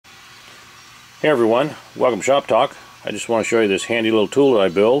Hey everyone, welcome to Shop Talk. I just want to show you this handy little tool that I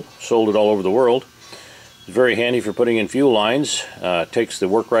built. Sold it all over the world. It's very handy for putting in fuel lines. Takes the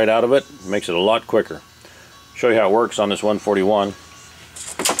work right out of it, makes it a lot quicker. Show you how it works on this 141.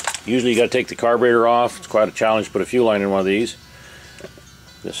 Usually you got to take the carburetor off. It's quite a challenge to put a fuel line in one of these.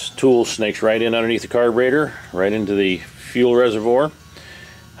 This tool snakes right in underneath the carburetor, right into the fuel reservoir.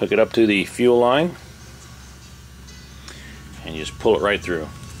 Hook it up to the fuel line and you just pull it right through.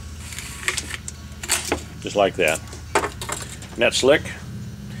 Just like that. And that's slick.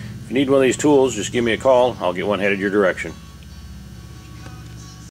 If you need one of these tools, just give me a call. I'll get one headed your direction.